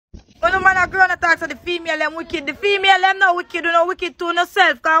When the man are grown talk to the female, them wicked. The female, them no wicked, you know, wicked to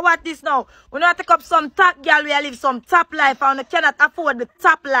yourself. Cause what this now? We not take up some top girl, we live some top life, and we cannot afford the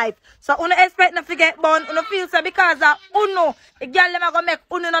top life. So we expect them to get born. We feel so because of uno, the girl them are gonna make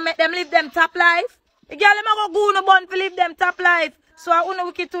uno no make them live them top life. The girl them are gonna go no born to live them top life. So uno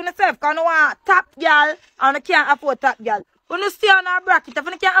wicked to yourself. Cause we want top girl, and we can't afford top girl. We stay on our bracket. If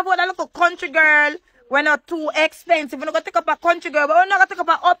we can't afford a little country girl, we're not too expensive. We're not going to take up a country girl, but we're not going to take up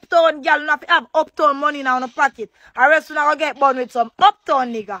an uptown girl. We don't have uptown money now in the pocket. Or else we're not going to get born with some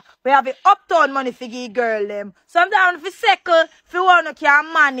uptown nigga. We have the uptown money for the girl them. Sometimes if we settle, if you want to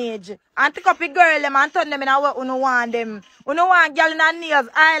can manage. And take up a girl them and turn them in a way we don't want them. We don't want girl in her nails,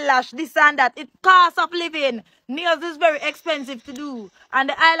 eyelash, this and that. It costs of living. Nails is very expensive to do. And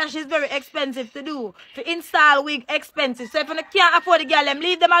the eyelash is very expensive to do. To install wig, expensive. So if you can't afford the girl them,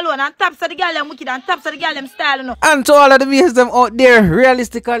 leave them alone. And taps of the girl them wicked and taps of the girl them style. You know. And to all of the viewers them out there,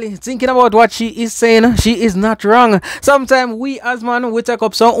 realistically, thinking about what she is saying, she is not wrong. Sometimes we as man, we take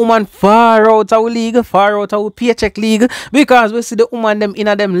up some woman far out our league, far out our paycheck league. Because we see the woman them in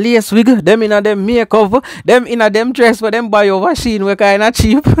a them lace wig, them in a them makeup, them in a them dress for them buy over machine, we kind of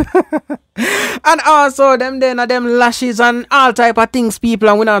cheap. And also them then them lashes and all type of things, people.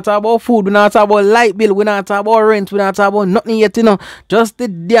 And we not talk about food, we not talk about light bill, we not talk about rent, we not talk about nothing yet, you know. Just the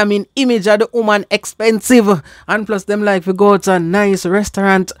damn image of the woman expensive. And plus them like we go to a nice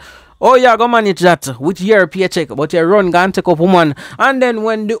restaurant. Oh, yeah, go manage that with your paycheck, but you run and take up woman. And then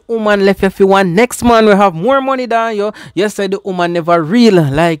when the woman left you for one, next man will have more money than you. You say the woman never real,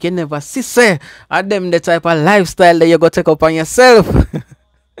 like you never see say. And them the type of lifestyle that you go take up on yourself.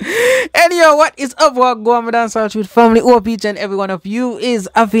 Anyhow, what is up? What go on with Dance Out with family? Hope each and every one of you is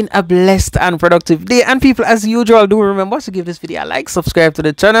having a blessed and productive day. And people, as usual, do remember to give this video a like, subscribe to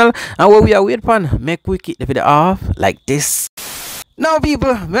the channel, and what we are waiting upon, make we keep the video off like this. Now,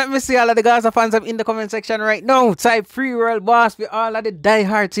 people, let me see all of the Gaza fans in the comment section right now. Type Free World Boss for all of the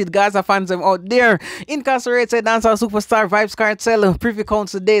die-hearted Gaza fans out there. Incarcerated dancehall superstar Vybz Kartel privy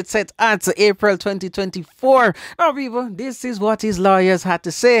council date set at April 2024. Now, people, this is what his lawyers had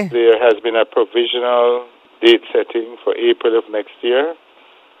to say. There has been a provisional date setting for April of next year,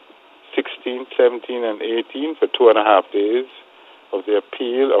 16, 17, and 18 for 2.5 days of the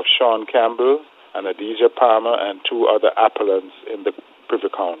appeal of Sean Campbell and Adija Palmer and 2 other appellants in the Privy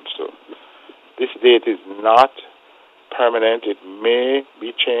Council. This date is not permanent. It may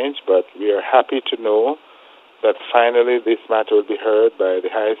be changed, but we are happy to know that finally this matter will be heard by the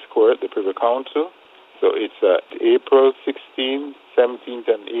highest court, the Privy Council. So it's April 16th, 17th,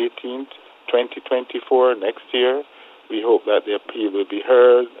 and 18th, 2024, next year. We hope that the appeal will be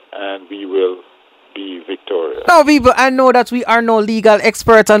heard and we will be victorious. Now, people, I know that we are no legal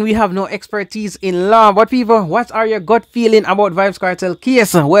experts and we have no expertise in law, but people, what are your gut feeling about Vybz Kartel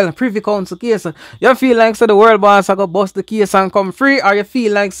case? Well, Privy Council case. You feel like the world boss are gonna bust the case and come free, or you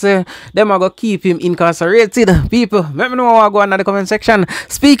feel like them are gonna keep him incarcerated? People, let me know what go on in the comment section.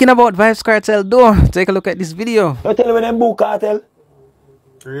 Speaking about Vybz Kartel though, take a look at this video. You tell me when them book Kartel?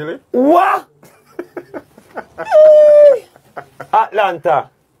 Really? What? Atlanta.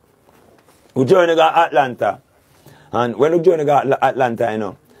 We join Atlanta. And when we join Atlanta, you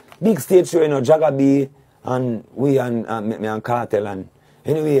know, big stage show, you know, Jagabee and we and me and Kartel. And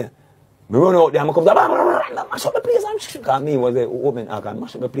anyway, we run out there and come mash up the place and shit. Because me was the open act and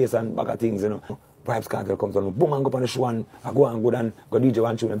mash up the place and bag of things, you know. Vybz Kartel comes on, boom, and go on the show and I go and go DJ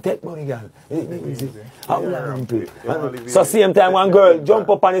one tune and take money, girl. So same time one girl jump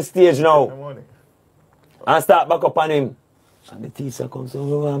up on the stage now and start back up on him. And the teacher comes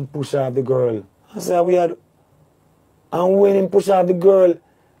over and push off the girl. I said, weird. And when he push off the girl,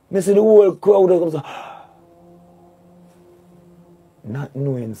 I see the whole crowd comes on. Not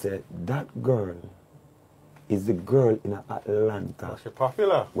knowing, said, that girl is the girl in Atlanta. She's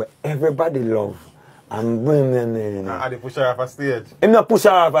popular. Where everybody love. And women. And they push her off a stage. Him not push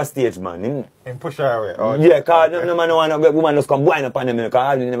her off a stage, man. Him push her away. Oh, yeah, because no man want a woman just come wind up on them.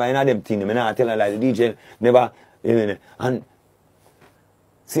 Because I never in them thing. I tell her like the DJ never. And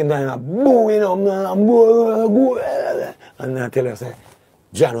same time, boo, you know, and I tell her, say,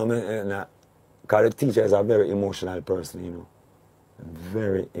 John, because the teacher is a very emotional person, you know.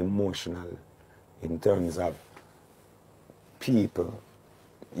 Very emotional in terms of people.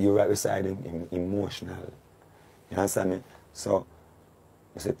 You're right beside him, emotional. You understand me? So,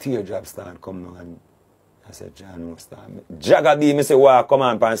 I said, teardrop start come now, and I said, John, no start. Jagabee, I say, wow, come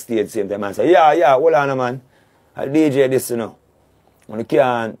on stage same time. I say, yeah, hold on, man. I DJ this, you know. When you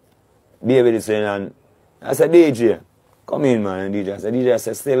can't be with this, and I said, DJ, come in, man. And DJ, I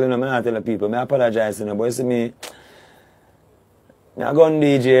said, still, you know, I'm not telling people, I apologize, you know, but you see me, I gun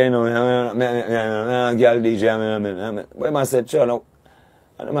DJ, you know, I girl DJ, but I said, sure, no.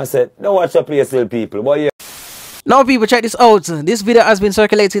 And I said, don't watch the place, little people. But yeah. Now people, check this out. This video has been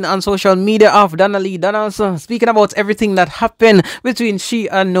circulating on social media of Donnelly Donaldson speaking about everything that happened between she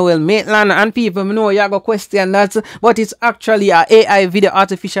and Noel Maitland. And people, know you go question that, but it's actually a AI video,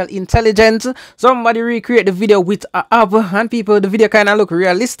 artificial intelligence. Somebody recreate the video with a app, and people, the video kind of look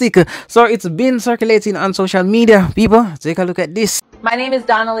realistic. So it's been circulating on social media. People, take a look at this. My name is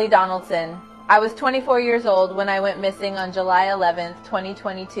Donnelly Donaldson. I was 24 years old when I went missing on July 11th,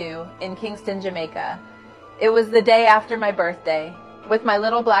 2022 in Kingston, Jamaica. It was the day after my birthday. With my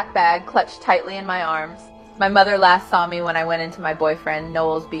little black bag clutched tightly in my arms, my mother last saw me when I went into my boyfriend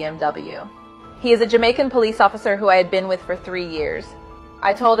Noel's BMW. He is a Jamaican police officer who I had been with for 3 years.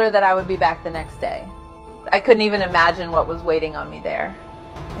 I told her that I would be back the next day. I couldn't even imagine what was waiting on me there.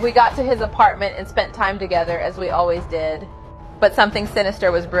 We got to his apartment and spent time together as we always did. But something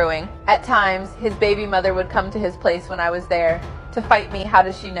sinister was brewing. At times, his baby mother would come to his place when I was there to fight me. How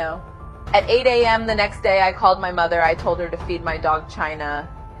does she know? At 8 a.m. the next day, I called my mother. I told her to feed my dog China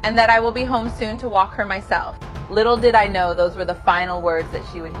and that I will be home soon to walk her myself. Little did I know those were the final words that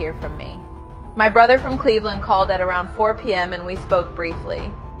she would hear from me. My brother from Cleveland called at around 4 p.m. and we spoke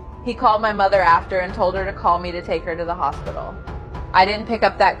briefly. He called my mother after and told her to call me to take her to the hospital. I didn't pick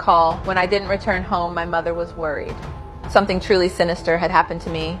up that call. When I didn't return home, my mother was worried. Something truly sinister had happened to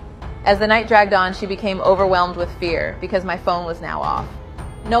me. As the night dragged on, she became overwhelmed with fear because my phone was now off.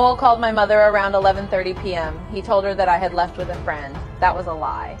 Noel called my mother around 11:30 p.m. He told her that I had left with a friend. That was a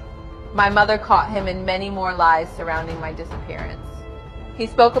lie. My mother caught him in many more lies surrounding my disappearance. He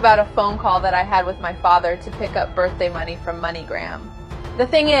spoke about a phone call that I had with my father to pick up birthday money from MoneyGram. The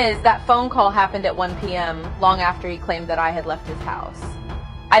thing is, that phone call happened at 1 p.m., long after he claimed that I had left his house.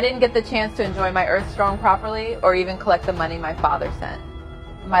 I didn't get the chance to enjoy my Earth Strong properly or even collect the money my father sent.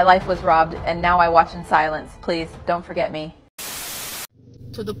 My life was robbed, and now I watch in silence. Please, don't forget me.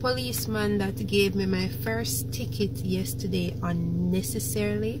 To the policeman that gave me my first ticket yesterday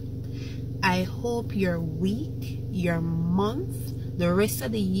unnecessarily, I hope your week, your month, the rest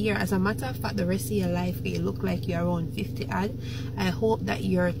of the year, as a matter of fact, the rest of your life, you look like you're around 50 odd. I hope that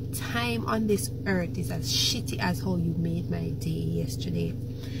your time on this earth is as shitty as how you made my day yesterday.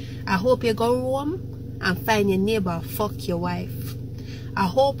 I hope you go home and find your neighbor fuck your wife. I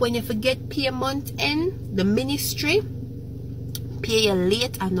hope when you forget pay month end, the ministry pay you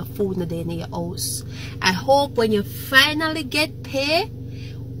late and no food no day in your house. I hope when you finally get paid,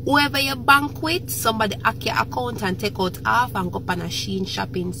 whoever you bank with, somebody hack your account and take out half and go on a Shein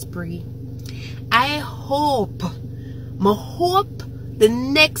shopping spree. I hope the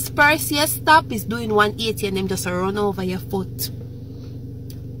next person you stop is doing 180 and them just run over your foot.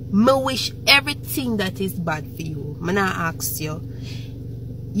 Me wish everything that is bad for you. Me not ask you.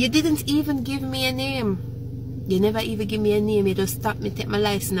 You didn't even give me a name. You never even give me a name. You just stop me, take my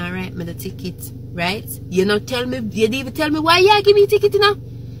license and write me the ticket. Right? You don't tell me, you didn't even tell me why you give me a ticket, you know?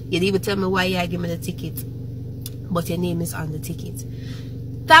 You didn't even tell me why you give me the ticket. But your name is on the ticket.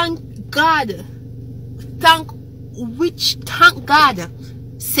 Thank God. Thank God.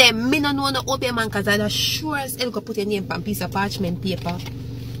 Say me no know no open man, cause I sure as hell go put your name on piece of parchment paper.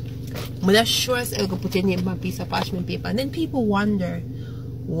 I sure as hell go put your name on piece of parchment paper. And then people wonder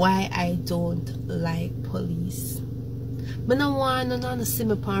why I don't like police. I don't want none to see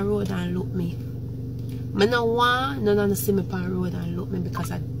me on road and look me. I don't want none to see me on road and look me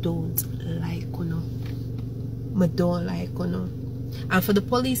because I don't like uno. I don't like uno. And for the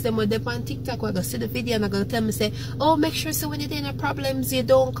police, them when they're on TikTok, I go see the video and I go tell me say, oh, make sure so when you're in problems, you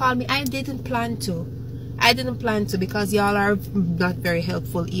don't call me. I didn't plan to. I didn't plan to because y'all are not very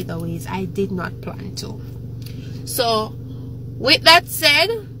helpful either ways. I did not plan to. So, with that said,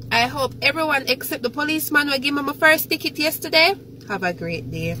 I hope everyone except the policeman who gave me my first ticket yesterday have a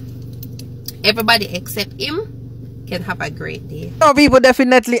great day. Everybody except him can have a great day. No, people,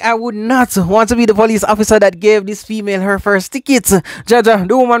 definitely I would not want to be the police officer that gave this female her first ticket. Jaja,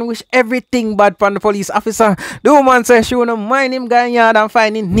 the woman wish everything bad from the police officer. The woman says she wanna mind him going yard and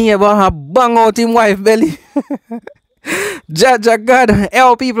find his neighbor and bang out him wife belly. Jaja God,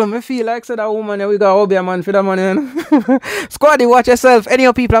 hell people, me feel like so that woman we got be a man for the money. Squaddy, watch yourself.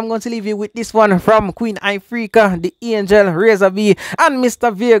 Anyhow people, I'm going to leave you with this one from Queen Africa, the Angel, Razor B, and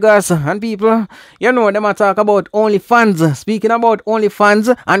Mr. Vegas. And people, you know them a talk about OnlyFans. Speaking about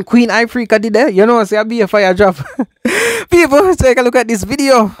OnlyFans and Queen Africa did that, you know, say I be a fire drop. People, take a look at this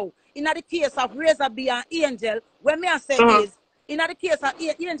video. In the case of Razor B and Angel, when me I say is, in the case of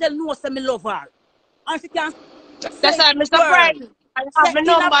Angel knows say me love her. And she can. That's why Mr. Friend. I have my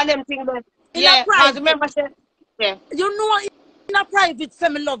number and them things. Yeah, because remember, yeah. You know in a private, say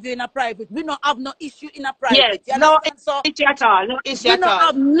me love you in a private. We don't have no issue in a Yes, private. You no understand? So issue at all. No issue we at don't all.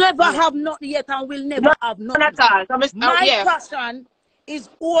 have, never have nothing yet, and will never None have nothing. at all. So, My yeah. passion is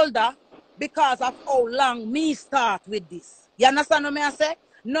older because of how long me start with this. You understand what I say?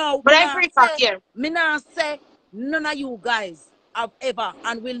 No, But I agree back here. me not say none of you guys have ever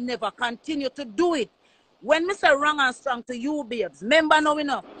and will never continue to do it. When me say wrong and strong to you, babes, remember now we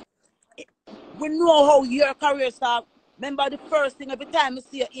know how your career start. Remember the first thing, every time I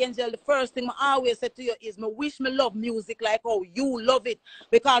see an angel, the first thing I always say to you is, me wish me love music like how you love it.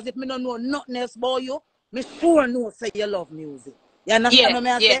 Because if me don't know nothing else about you, me sure know say you love music. You understand what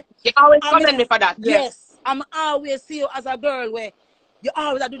I say? You always commend me for that. Yes. I'm always see you as a girl where you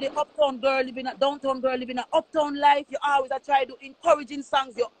always do the uptown girl living a downtown girl living an uptown life. You always try to encouraging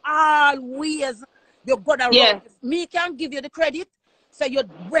songs. You always you go that road. Me can give you the credit. So you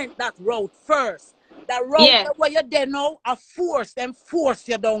went that road first. That road where you're there now, force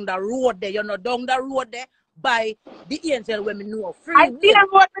you down the road there. You're not down the road there by the angel when me know free. I see them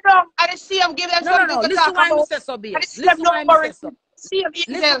what me know. I see them give them something to listen talk why about. Me say so, babe. Listen why me say so. See them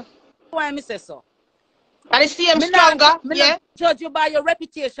angel. Why me say so. And I see them stronger. Me judge you by your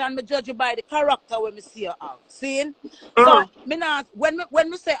reputation, me judge you by the character when me see you out. Seeing? So me not when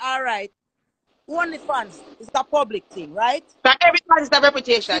me say all right, OnlyFans is a public thing, right? But everyone is the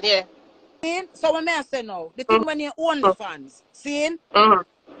reputation, yeah. Seeing? So when I say no, the thing when you're OnlyFans, seeing?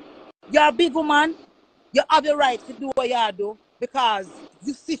 You're a big woman, you have the right to do what you do because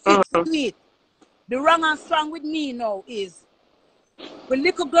you see fit to do it. The wrong and strong with me now is when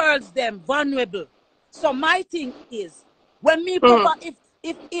little girls them vulnerable. So my thing is when me papa if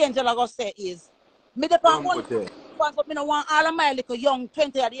Angel I go say is me the OnlyFans, but me no want all of my little young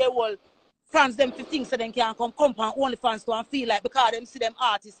 20-year-old friends them to think so they can come on OnlyFans to and feel like because them see them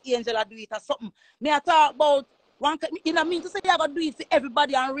artists, Angel do it or something. Me I talk about one, you know, mean to say you gotta do it for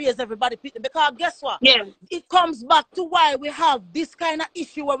everybody and raise everybody because guess what? Yeah. It comes back to why we have this kind of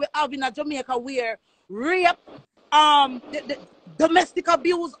issue where we have in Jamaica where rape, the domestic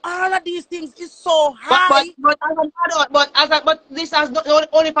abuse, all of these things is so high. But as an adult, but this has not,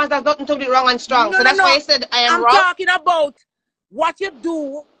 OnlyFans has nothing to do wrong and strong. So that's why I said I am wrong. I'm talking about what you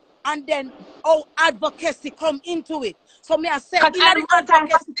do and then how advocacy come into it. So me I say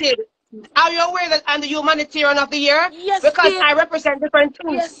advocacy. Are you aware that I'm the humanitarian of the year? Yes, because I represent different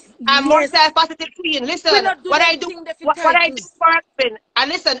things. Yes, I'm more self-positive queen. Listen, what I do for husband. And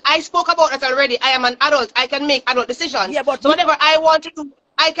listen, I spoke about it already. I am an adult. I can make adult decisions. Yeah, but so whatever I want to do,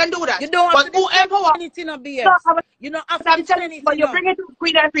 I can do that. You don't have to empower anything of BS. You don't have to anything. But you bring it to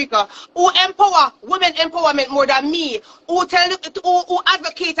Queen Africa. Who empower women empowerment more than me? Who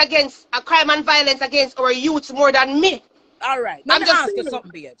advocate against a crime and violence against our youth more than me? All right. I'm just ask you something,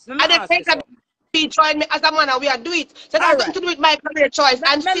 babes. I didn't take a join me as a man and we are do it. So that's nothing to do with my career choice.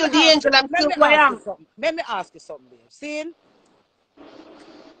 I'm still the angel. I'm still who I am. Let me ask you something, babes. See,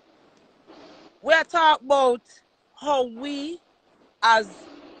 we're talking about how we as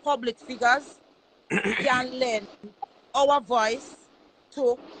public figures can lend our voice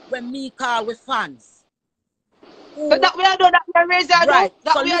to when me call with fans. But that we are doing that we are raising right.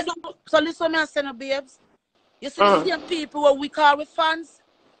 That so we listen, are doing. So listen, me and say, babes. You see, the same people what we call with fans,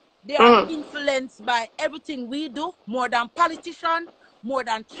 they are influenced by everything we do, more than politicians, more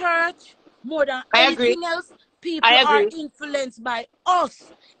than church, more than anything else. People are influenced by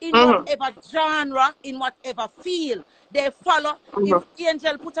us in whatever genre, in whatever field. They follow. If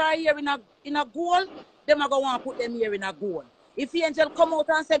Angel put her ear in a goal, them are going to want to put them ear in a goal. If Angel come out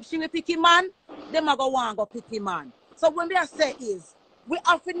and say she will pick him man, them are going to want to go pick him man. So when we say is, we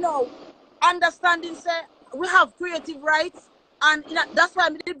have to know, understanding say, we have creative rights, and that's why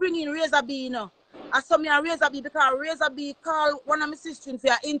I bring in Razor B, you know. I saw me a Razor B because Razor B called one of my sisters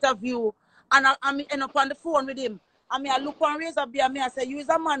for an interview, and I end up on the phone with him. And I look on Razor B and I say, you is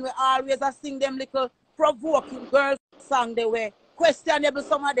a man who always sing them little provoking girl song. They were questionable,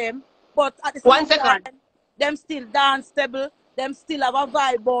 some of them, but at the same time, them still dance stable, them still have a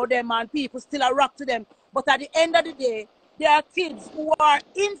vibe about them, and people still a rock to them. But at the end of the day, there are kids who are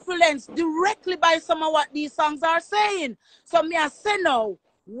influenced directly by some of what these songs are saying. So me I say now,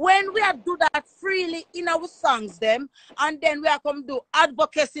 when we do that freely in our songs them, and then we are come do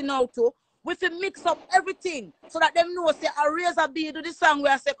advocacy now too, we can mix up everything so that them know say a Razor B do the song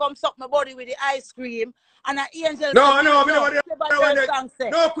where I say come suck my body with the ice cream, and an Angel no, queen.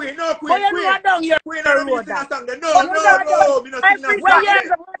 But you know down here queen, I don't mean to sing that. No, me not sing that.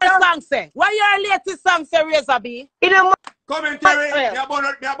 What song say? What your latest song say, Razor B? Commentary, me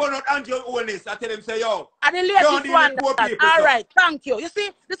about Angel Owness. I tell him say yo. And the latest one. All right, thank you. You see,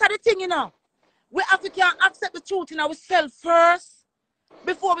 this is the thing, you know. We have to can accept the truth in ourselves first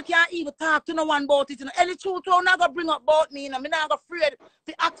before we can even talk to no one about it. You know. Any truth we're not gonna bring up about me, you know. I'm not afraid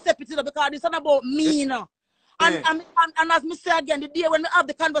to accept it, you know, because it's not about me, you know. And as me say again, the day when we have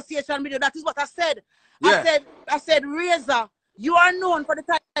the conversation with you, that is what I said. Yeah. I said, Razor, you are known for the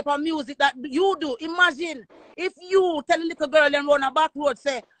type of music that you do. Imagine if you tell a little girl and run a back road,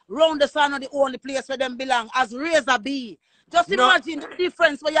 say, round the sun are the only place where them belong, as Razor B. Just imagine the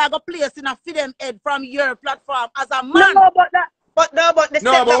difference where you have a place in a feed them head from your platform as a man. No, but the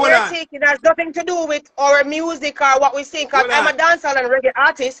step that we're taking has nothing to do with our music or what we sing. Cause I'm a dancehall and reggae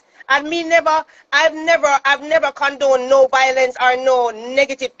artist, and I've never condoned no violence or no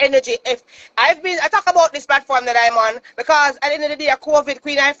negative energy. If I talk about this platform that I'm on because at the end of the day, a COVID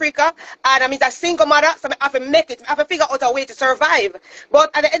Queen Africa, and I'm a single mother, so I have to make it. I have to figure out a way to survive.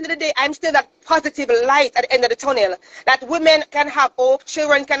 But at the end of the day, I'm still that positive light at the end of the tunnel. That women can have hope,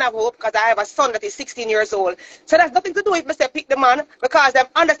 children can have hope, because I have a son that is 16 years old. So that's nothing to do with Mr. Pick the Man, because they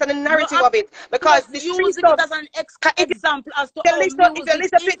understand the narrative of it. Because the street stuff, as an example as to if you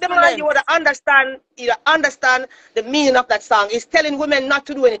listen to Pick the Man, you would understand the meaning of that song. It's telling women not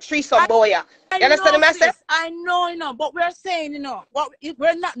to do any threesome boy. You understand the message? I know, you know, but we're saying, you know,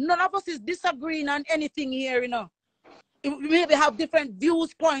 we're not, none of us is disagreeing on anything here, you know. We maybe have different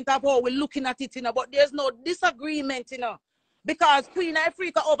viewpoint of how we're looking at it, you know, but there's no disagreement, you know. Because Queen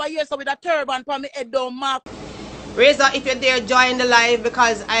Africa over here, so with a turban for me head down mark. Razor, if you're there, join the live,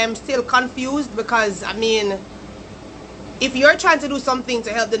 because I am still confused, because, I mean, if you're trying to do something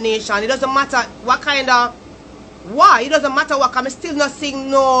to help the nation, it doesn't matter what kind of, why, it doesn't matter what, I'm still not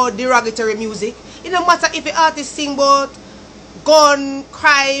sing no derogatory music. It don't matter if the artist sing about gun,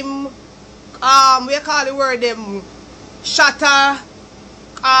 crime, we call the word them, shatter,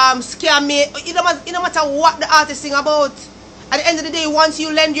 scammy, it don't matter what the artist sing about. At the end of the day, once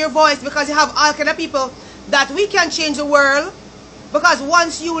you lend your voice, because you have all kind of people that we can change the world, because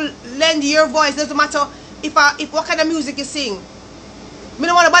once you lend your voice, doesn't matter if what kind of music you sing. Me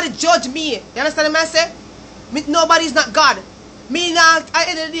don't want nobody judge me. You understand what I say? Nobody's not God. Me not at the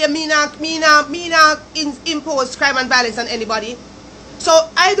end of the day, me not impose crime and violence on anybody. So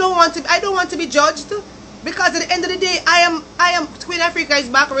I don't want to be judged, because at the end of the day, I am Queen Africa is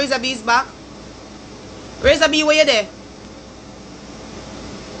back, Razor B is back. Razor B, where you there?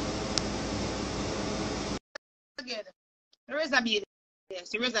 Again. Razor B,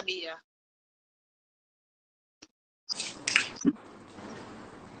 yes, Razor B, yeah.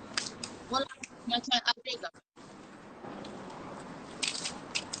 Well,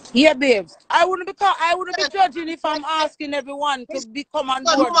 Yeah, babes. I wouldn't be judging if I'm asking everyone to become on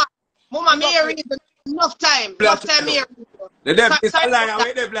board. Mama, Mary, enough time. Enough time here. The devil is a liar.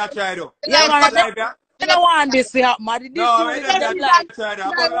 Wait, the black try though. Yeah, man. I don't want this to happen, man. No, wait, the black try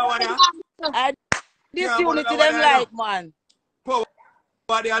though. This unity them like, man. Power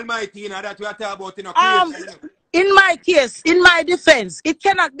the Almighty, you know, that we are talking about in a creation. In my case, in my defense, it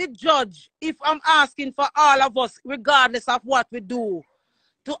cannot be judged if I'm asking for all of us, regardless of what we do,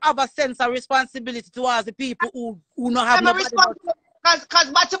 to have a sense of responsibility towards the people who not have nobody. Because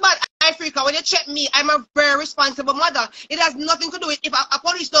bad Africa, when you check me, I'm a very responsible mother. It has nothing to do with if a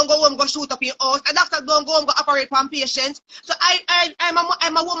police don't go home, go shoot up your house, a doctor don't go home, go operate on patients. So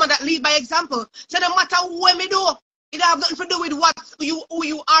I'm a woman that lead by example. So no matter what me do, it have nothing to do with who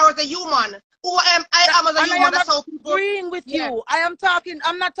you are as a human. Who I am as a human. That's how people agreeing with you. I'm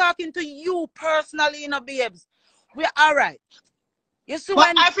not talking to you personally, you know, babes. We're all right. You see,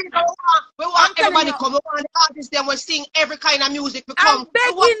 but Africa, we want everybody come. We want the artists them will sing every kind of music. I'm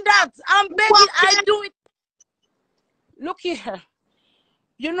begging that. I'm begging. I do it. Look here.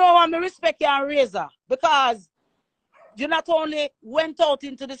 You know I'm a respect you and Razor, because you not only went out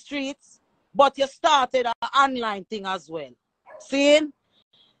into the streets, but you started an online thing as well. Seeing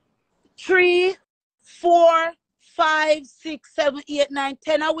 3, 4, 5, 6, 7, 8, 9,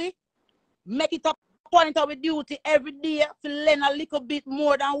 10 a week. Make it up. Point our duty every day to learn a little bit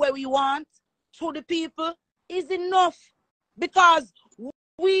more than what we want to the people is enough, because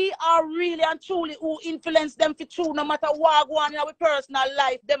we are really and truly who influence them for true, no matter what go on in our personal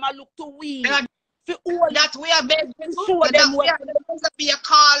life, them are look to we. That we are begging to be a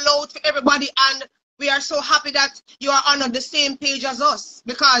call out for everybody, and we are so happy that you are on the same page as us,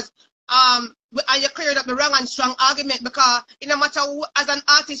 because and you cleared up the wrong and strong argument, because it no matter as an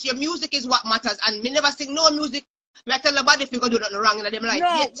artist, your music is what matters, and me never sing no music. I tell nobody if you go do nothing wrong in them life.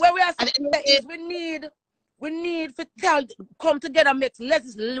 No, where we are saying is we need to come together, make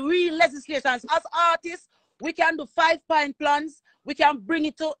real legislations. As artists, we can do 5-point plans. We can bring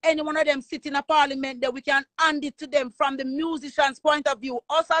it to any one of them sitting in a parliament, that we can hand it to them from the musician's point of view.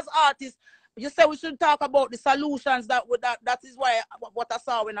 Us as artists, you say we should talk about the solutions that is why what I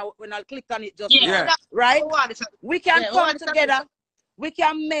saw when I clicked on it just now, right? We can come together. We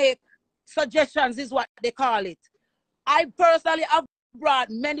can make suggestions, is what they call it. I personally have brought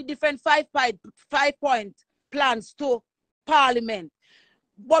many different five-point plans to Parliament.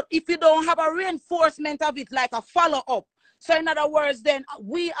 But if you don't have a reinforcement of it, like a follow-up, so in other words, then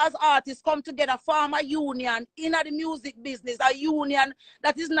we as artists come together, form a union in the music business, a union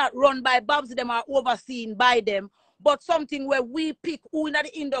that is not run by Vybz, them are overseen by them, but something where we pick who in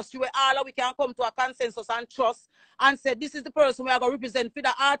the industry, where all of we can come to a consensus and trust and say, this is the person we are going to represent for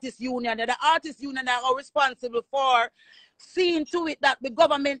the artist union. And the artist union are responsible for seeing to it that the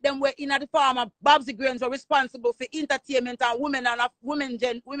government, them were in the form of Vybz Grains, are responsible for entertainment and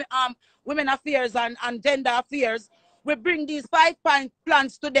women affairs and gender affairs. We bring these 5-point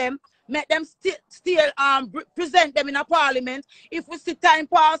plans to them, make them still present them in a Parliament. If we see time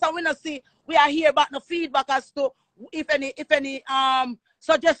pass and we not see, we are here about no feedback as to if any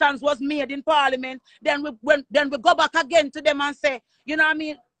suggestions was made in Parliament, then we go back again to them and say, you know what I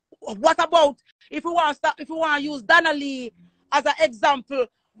mean? What about if we want to use Donna Lee as an example?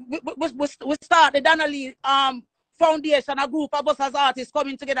 We start the Donna Lee foundation, a group of us as artists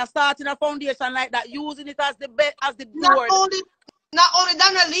coming together, starting a foundation like that, using it as the board. Not only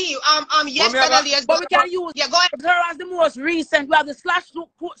Donna Lee, yes, Donna Lee, but we can use go ahead. her as the most recent. We have the Slash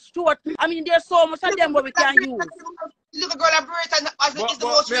Stewart. I mean, there's so much of them where we can use. Little girl as the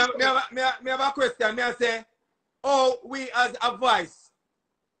most recent. Me have a question. Me I say, oh, we as a voice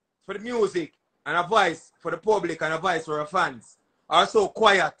for the music and a voice for the public and a voice for our fans are so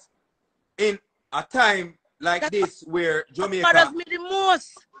quiet in a time like this where Jamaica bothers me the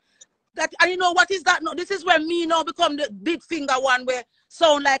most. That, and you know what is that? No, this is where me now become the big finger one where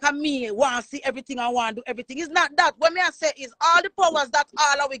sound like a me want to see everything and want to do everything. It's not that. What me I say is all the powers that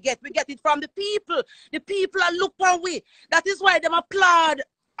all we get it from the people. The people are look on we. That is why them applaud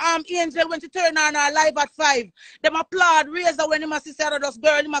Angel when she turn on her live at 5. Them applaud Razor when he must say those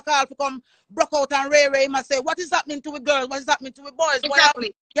girl, he must call to come broke out and Ray must say, what is happening to the girls? What is happening to the boys?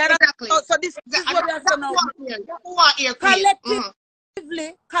 Exactly. Exactly. So this is what we are saying now.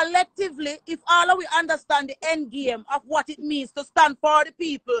 Collectively, if all of we understand the end game of what it means to stand for the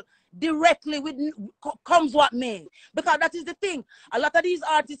people directly, with comes what may. Because that is the thing. A lot of these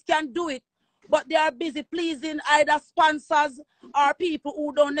artists can do it, but they are busy pleasing either sponsors or people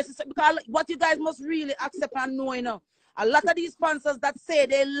who don't necessarily. Because what you guys must really accept and know, you know, a lot of these sponsors that say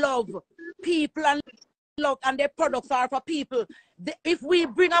they love people and love and their products are for people. If we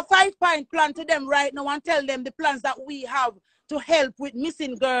bring a 5-point plan to them right now and tell them the plans that we have to help with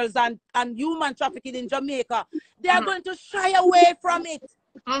missing girls and human trafficking in Jamaica, they are going to shy away from it.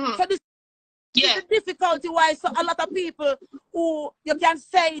 So this is the difficulty why so a lot of people who you can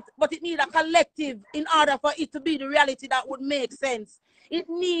say it, but it needs a collective in order for it to be the reality that would make sense. It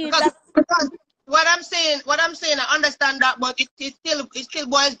needs because what I'm saying, I understand that, but it still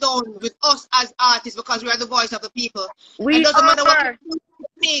boils down with us as artists because we are the voice of the people. It doesn't matter what you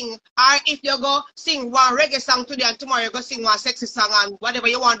sing, or if you go sing one reggae song today and tomorrow you go sing one sexy song and whatever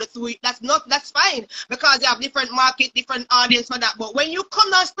you want to do it. That's fine because you have different market, different audience for that. But when you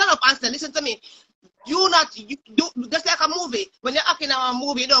come down, stand up and say, listen to me. You do just like a movie. When you're acting in a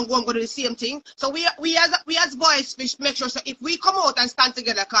movie, you don't go and do the same thing. So we as boys, we make sure so if we come out and stand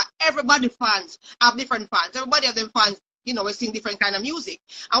together, cause everybody fans have different fans. Everybody have them fans. You know, we sing different kind of music.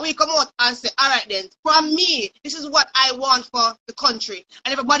 And we come out and say, all right then, from me, this is what I want for the country.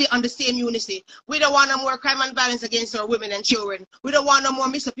 And everybody on the same unity. We don't want no more crime and violence against our women and children. We don't want no more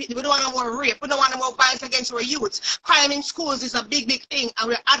misappeal. We don't want no more rape. We don't want no more violence against our youth. Crime in schools is a big, big thing. And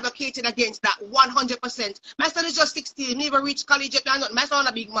we're advocating against that 100%. My son is just 16. Never reached college yet. My son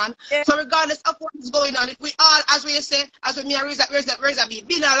is a big man. Yeah. So regardless of what is going on, if we all, as we say, as we me and Reza be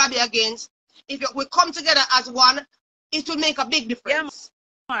building a lobby against, if we come together as one, it will make a big difference.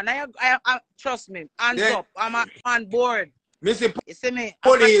 Yeah, man. I trust me. Hands up. I'm on board. Missy, you see me?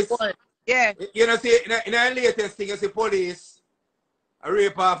 Police. Yeah. You know, see, in the latest thing, you see police, a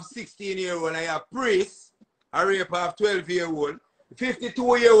rape of 16-year-old, and I have priest, a rape of 12-year-old,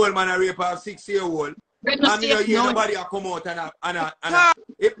 52-year-old man, a rape of 6-year-old. And you hear nobody come out and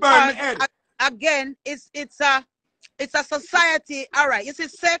it burns head. Again, it's a society. All right. You see,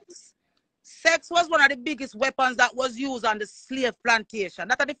 Sex was one of the biggest weapons that was used on the slave plantation.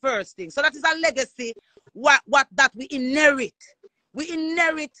 That's the first thing. So that is a legacy that we inherit. We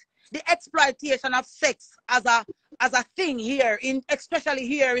inherit the exploitation of sex as a thing here, especially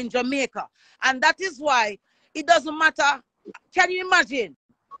here in Jamaica. And that is why it doesn't matter. Can you imagine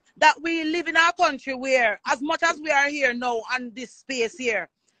that we live in our country where, as much as we are here now on this space here,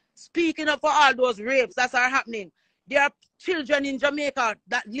 speaking up for all those rapes that are happening. There are children in Jamaica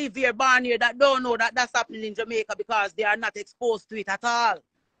that live here, born here, that don't know that that's happening in Jamaica because they are not exposed to it at all.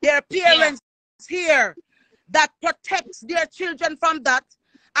 There are parents here that protects their children from that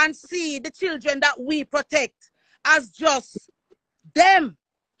and see the children that we protect as just them.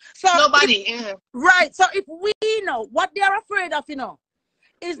 So Nobody. Right. So if we know what they're afraid of,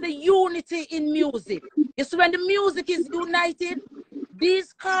 is the unity in music. You see, when the music is united,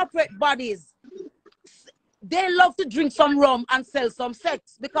 these corporate bodies, they love to drink some rum and sell some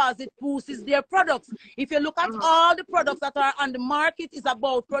sex because it boosts their products. If you look at all the products that are on the market, it's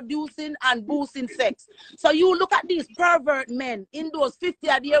about producing and boosting sex. So you look at these pervert men, in those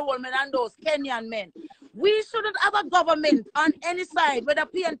 50-year-old men and those Kenyan men. We shouldn't have a government on any side, whether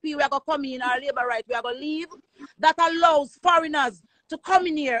PNP we are going to come in or labor right, we are going to leave, that allows foreigners to come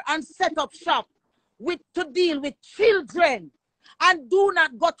in here and set up shop to deal with children and do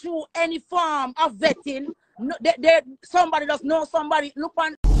not go through any form of vetting. No, somebody does know somebody. Look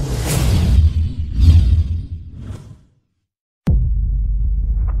on.